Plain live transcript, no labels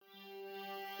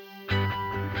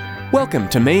Welcome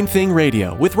to Main Thing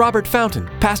Radio with Robert Fountain,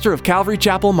 pastor of Calvary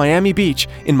Chapel, Miami Beach,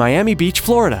 in Miami Beach,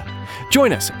 Florida.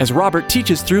 Join us as Robert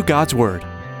teaches through God's Word.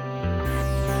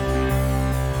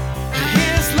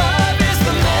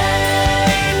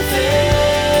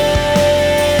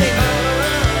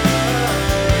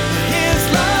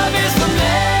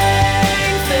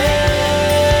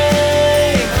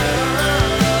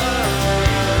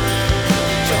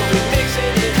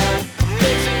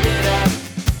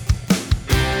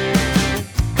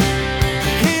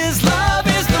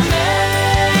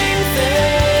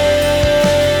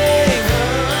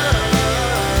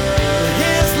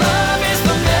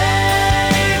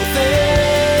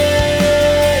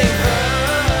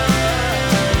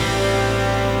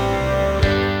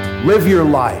 Live your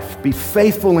life. Be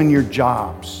faithful in your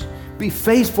jobs. Be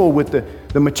faithful with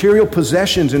the material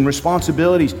possessions and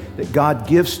responsibilities that God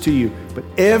gives to you. But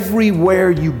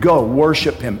everywhere you go,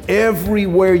 worship Him.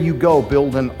 Everywhere you go,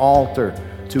 build an altar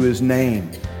to His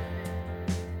name.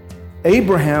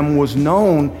 Abraham was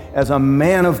known as a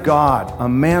man of God, a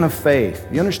man of faith.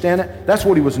 You understand that? That's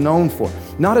what he was known for.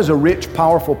 Not as a rich,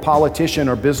 powerful politician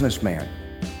or businessman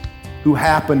who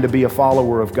happened to be a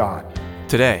follower of God.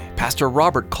 Today, Pastor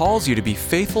Robert calls you to be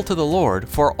faithful to the Lord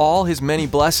for all His many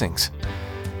blessings.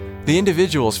 The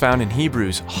individuals found in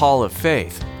Hebrews' Hall of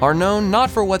Faith are known not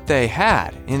for what they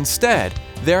had. Instead,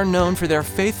 they're known for their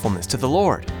faithfulness to the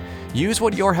Lord. Use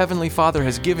what your Heavenly Father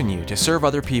has given you to serve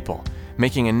other people,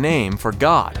 making a name for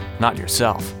God, not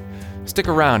yourself. Stick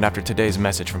around after today's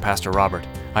message from Pastor Robert.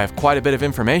 I have quite a bit of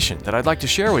information that I'd like to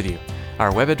share with you.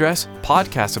 Our web address,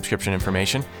 podcast subscription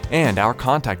information, and our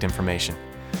contact information.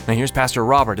 Now here's Pastor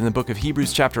Robert in the book of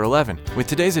Hebrews chapter 11 with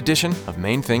today's edition of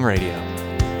Main Thing Radio.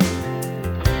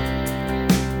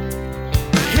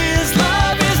 His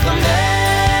love is the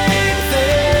main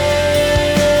thing.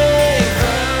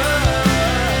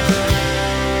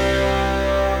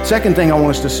 Second thing I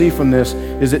want us to see from this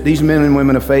is that these men and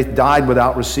women of faith died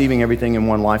without receiving everything in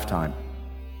one lifetime.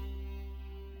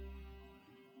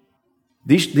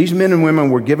 These men and women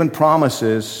were given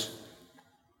promises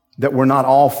that were not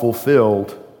all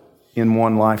fulfilled in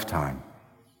one lifetime.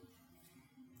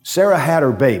 Sarah had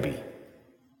her baby,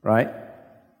 right?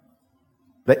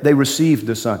 They received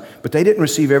the son, but they didn't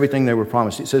receive everything they were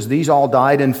promised. It says, these all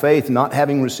died in faith, not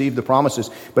having received the promises,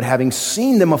 but having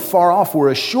seen them afar off, were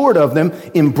assured of them,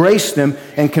 embraced them,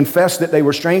 and confessed that they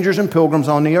were strangers and pilgrims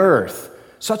on the earth.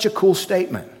 Such a cool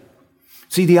statement.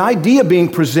 See, the idea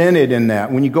being presented in that,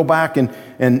 when you go back and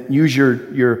use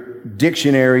your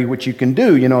dictionary, which you can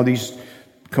do, these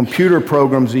computer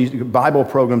programs, these Bible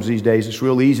programs these days, it's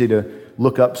real easy to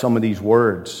look up some of these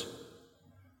words.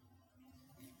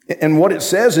 And what it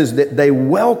says is that they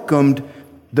welcomed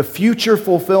the future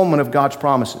fulfillment of God's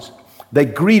promises. They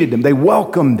greeted them. They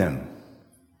welcomed them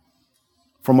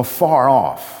from afar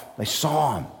off. They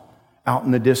saw them out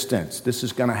in the distance. This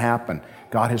is going to happen.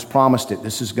 God has promised it.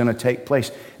 This is going to take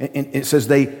place. And it says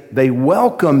they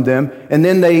welcomed them. And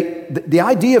then the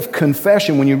idea of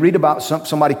confession, when you read about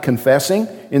somebody confessing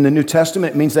in the New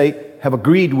Testament, it means they have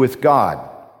agreed with God.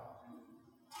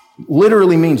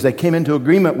 Literally means they came into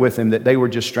agreement with Him that they were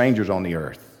just strangers on the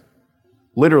earth.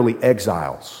 Literally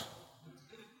exiles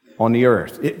on the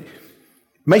earth. It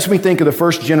makes me think of the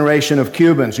first generation of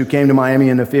Cubans who came to Miami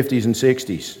in the 50s and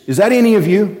 60s. Is that any of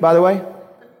you, by the way?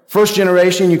 First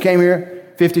generation, you came here?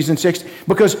 50s and 60s.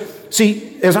 Because,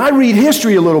 see, as I read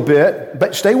history a little bit,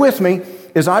 but stay with me,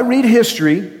 as I read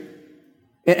history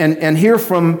and hear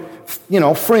from,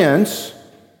 friends,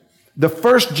 the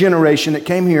first generation that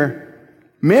came here,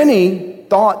 many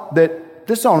thought that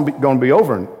this is going to be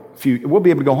over in a few, we'll be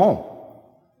able to go home.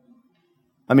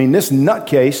 I mean, this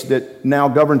nutcase that now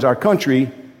governs our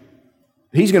country,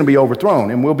 he's going to be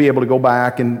overthrown, and we'll be able to go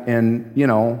back and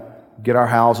get our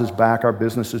houses back, our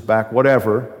businesses back,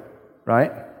 whatever.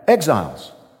 Right?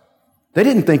 Exiles. They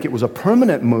didn't think it was a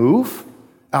permanent move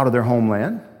out of their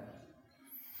homeland.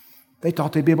 They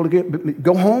thought they'd be able to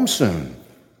go home soon.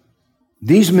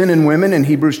 These men and women in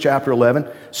Hebrews chapter 11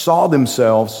 saw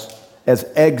themselves as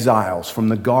exiles from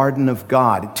the garden of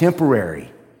God,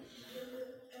 temporary.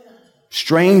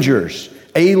 Strangers,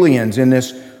 aliens in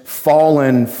this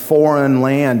fallen, foreign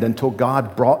land until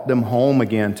God brought them home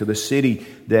again to the city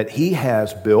that He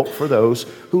has built for those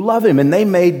who love Him. And they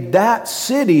made that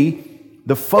city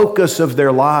the focus of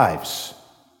their lives.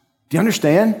 Do you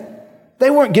understand?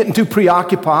 They weren't getting too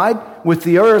preoccupied with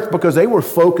the earth because they were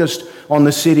focused on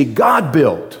the city God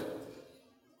built.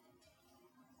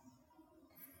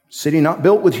 City not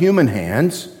built with human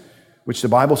hands, which the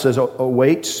Bible says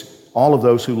awaits all of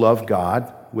those who love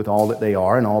God with all that they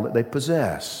are and all that they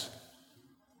possess.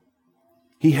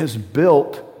 He has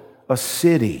built a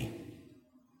city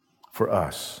for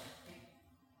us.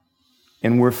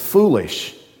 And we're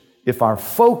foolish if our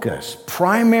focus,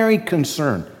 primary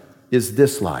concern, is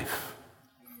this life.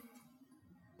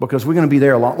 Because we're going to be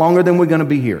there a lot longer than we're going to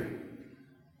be here.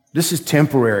 This is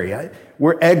temporary.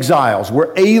 We're exiles.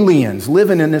 We're aliens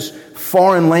living in this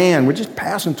foreign land. We're just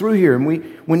passing through here. And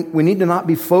we need to not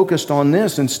be focused on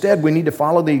this. Instead, we need to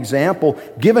follow the example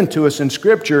given to us in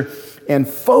Scripture and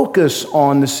focus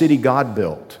on the city God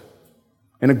built.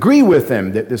 And agree with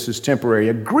Him that this is temporary.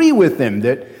 Agree with Him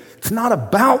that it's not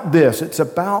about this. It's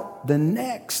about the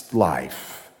next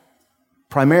life.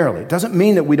 Primarily. It doesn't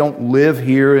mean that we don't live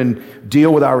here and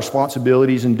deal with our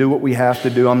responsibilities and do what we have to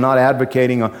do. I'm not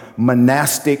advocating a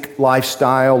monastic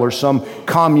lifestyle or some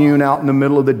commune out in the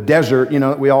middle of the desert,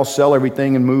 that we all sell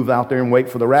everything and move out there and wait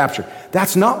for the rapture.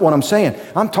 That's not what I'm saying.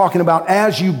 I'm talking about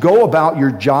as you go about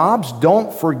your jobs,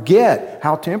 don't forget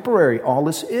how temporary all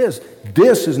this is.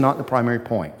 This is not the primary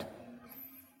point.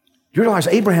 You realize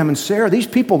Abraham and Sarah, these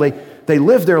people, they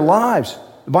lived their lives.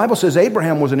 The Bible says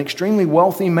Abraham was an extremely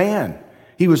wealthy man.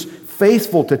 He was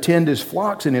faithful to tend his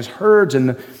flocks and his herds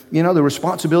and the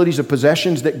responsibilities of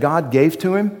possessions that God gave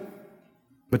to him,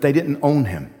 but they didn't own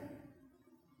him.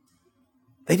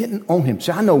 They didn't own him.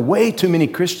 See, I know way too many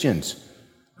Christians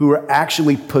who are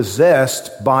actually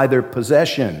possessed by their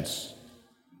possessions.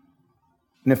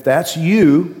 And if that's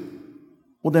you,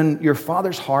 well, then your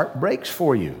Father's heart breaks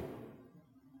for you.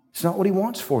 It's not what He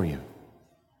wants for you.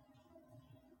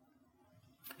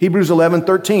 Hebrews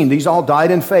 11:13, these all died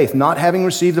in faith, not having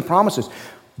received the promises,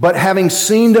 but having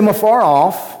seen them afar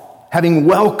off, having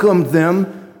welcomed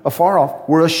them afar off,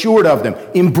 were assured of them,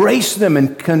 embraced them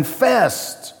and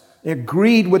confessed. They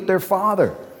agreed with their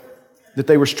Father that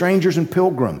they were strangers and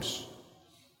pilgrims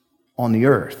on the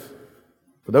earth.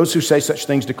 For those who say such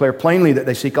things declare plainly that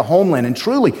they seek a homeland. And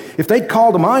truly, if they'd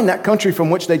called to mind that country from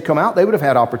which they'd come out, they would have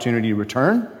had opportunity to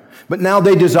return. But now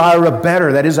they desire a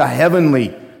better, that is a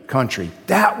heavenly country.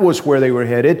 That was where they were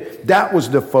headed. That was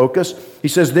the focus. He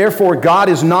says, therefore, God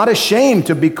is not ashamed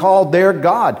to be called their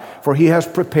God, for He has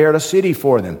prepared a city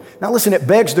for them. Now listen, it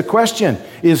begs the question,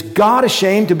 is God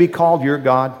ashamed to be called your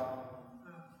God?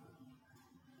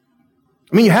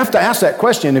 I mean, you have to ask that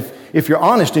question if you're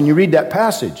honest and you read that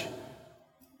passage.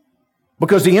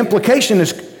 Because the implication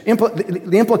is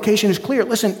clear.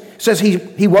 Listen, it says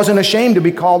he wasn't ashamed to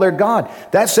be called their God.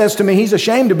 That says to me He's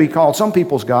ashamed to be called some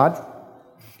people's God.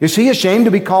 Is He ashamed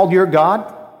to be called your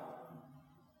God?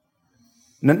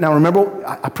 Now remember,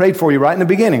 I prayed for you right in the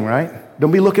beginning, right?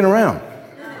 Don't be looking around.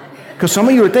 Because some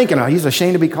of you are thinking, oh, He's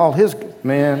ashamed to be called His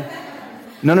man.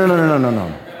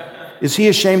 No. Is He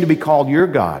ashamed to be called your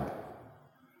God?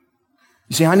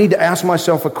 You see, I need to ask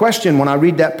myself a question when I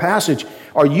read that passage.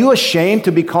 Are you ashamed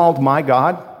to be called my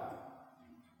God?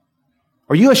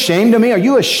 Are you ashamed of me? Are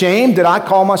you ashamed that I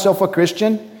call myself a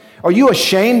Christian? Are you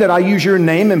ashamed that I use your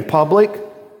name in public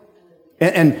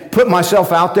and put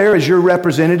myself out there as your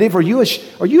representative? Are you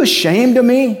ashamed of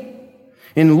me?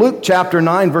 In Luke chapter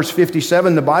 9, verse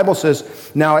 57, the Bible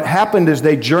says, now it happened as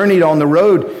they journeyed on the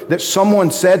road that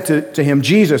someone said to him,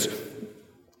 Jesus,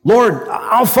 Lord,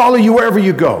 I'll follow you wherever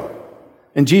you go.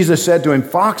 And Jesus said to him,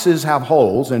 foxes have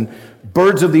holes and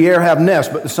birds of the air have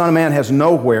nests, but the Son of Man has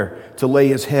nowhere to lay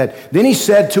His head. Then He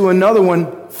said to another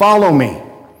one, follow me.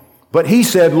 But he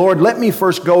said, Lord, let me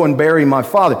first go and bury my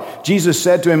father. Jesus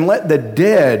said to him, let the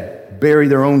dead bury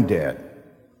their own dead. And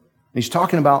He's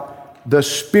talking about the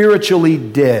spiritually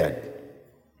dead.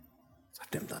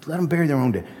 Let them bury their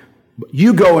own dead. But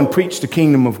you go and preach the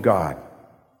kingdom of God.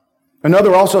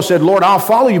 Another also said, Lord, I'll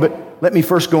follow you, but let me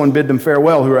first go and bid them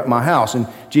farewell who are at my house. And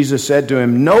Jesus said to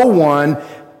him, no one,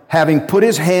 having put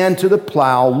his hand to the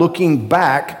plow, looking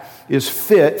back, is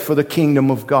fit for the kingdom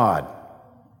of God.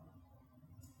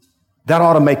 That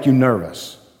ought to make you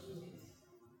nervous.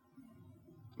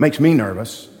 Makes me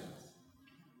nervous.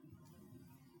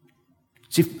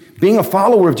 See, being a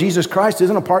follower of Jesus Christ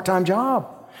isn't a part-time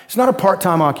job. It's not a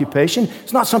part-time occupation.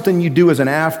 It's not something you do as an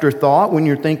afterthought when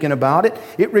you're thinking about it.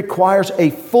 It requires a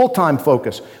full-time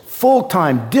focus,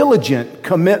 full-time, diligent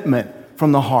commitment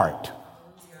from the heart.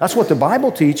 That's what the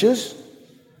Bible teaches.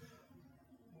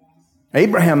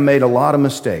 Abraham made a lot of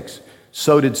mistakes.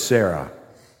 So did Sarah.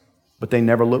 But they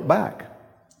never looked back.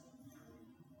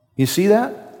 You see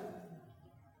that?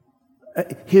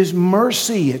 His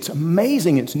mercy, it's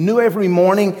amazing. It's new every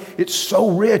morning. It's so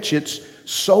rich. It's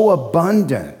so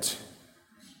abundant.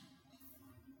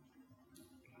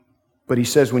 But He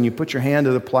says when you put your hand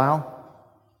to the plow,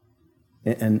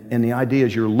 and the idea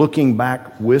is you're looking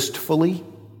back wistfully,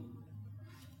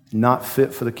 not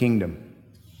fit for the kingdom.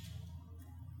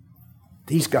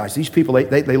 These guys, these people,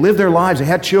 they lived their lives. They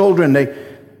had children.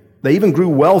 They even grew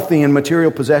wealthy in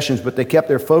material possessions, but they kept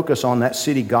their focus on that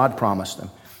city God promised them.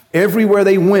 Everywhere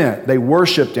they went, they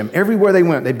worshiped Him. Everywhere they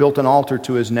went, they built an altar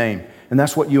to His name. And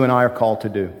that's what you and I are called to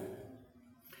do.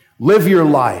 Live your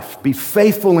life. Be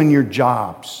faithful in your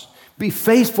jobs. Be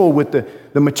faithful with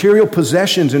the material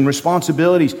possessions and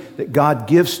responsibilities that God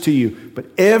gives to you. But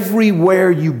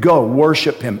everywhere you go,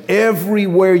 worship Him.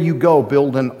 Everywhere you go,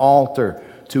 build an altar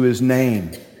to His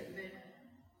name.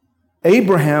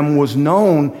 Abraham was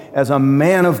known as a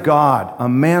man of God, a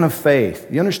man of faith.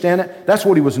 You understand that? That's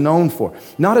what he was known for.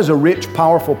 Not as a rich,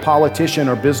 powerful politician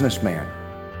or businessman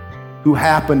who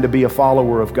happened to be a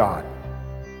follower of God.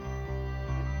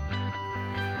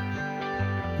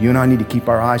 You and I need to keep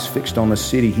our eyes fixed on the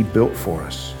city He built for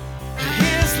us.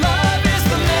 His love is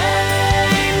the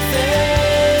main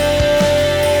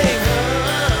thing.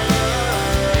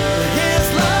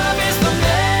 His love is the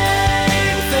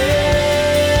main thing.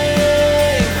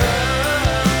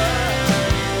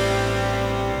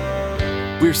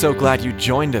 We're so glad you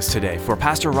joined us today for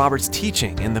Pastor Robert's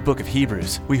teaching in the book of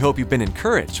Hebrews. We hope you've been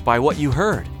encouraged by what you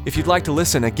heard. If you'd like to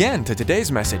listen again to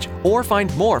today's message or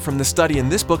find more from the study in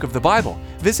this book of the Bible,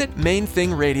 visit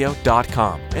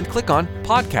mainthingradio.com and click on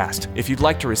Podcast. If you'd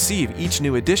like to receive each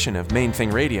new edition of Main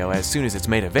Thing Radio as soon as it's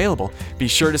made available, be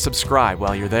sure to subscribe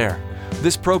while you're there.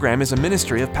 This program is a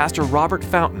ministry of Pastor Robert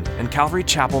Fountain and Calvary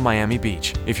Chapel, Miami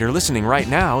Beach. If you're listening right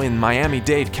now in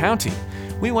Miami-Dade County,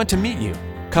 we want to meet you.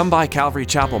 Come by Calvary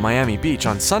Chapel, Miami Beach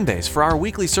on Sundays for our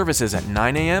weekly services at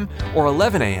 9 a.m. or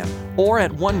 11 a.m. or at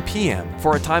 1 p.m.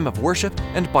 for a time of worship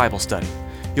and Bible study.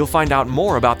 You'll find out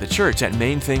more about the church at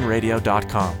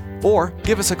mainthingradio.com or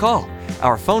give us a call.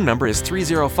 Our phone number is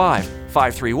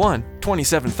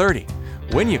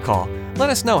 305-531-2730. When you call, let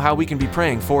us know how we can be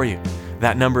praying for you.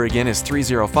 That number again is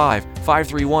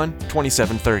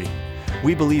 305-531-2730.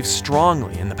 We believe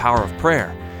strongly in the power of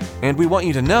prayer, and we want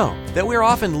you to know that we're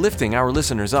often lifting our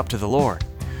listeners up to the Lord.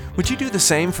 Would you do the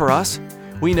same for us?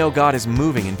 We know God is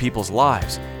moving in people's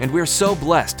lives, and we're so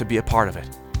blessed to be a part of it.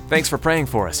 Thanks for praying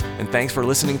for us, and thanks for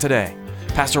listening today.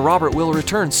 Pastor Robert will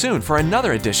return soon for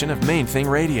another edition of Main Thing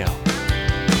Radio.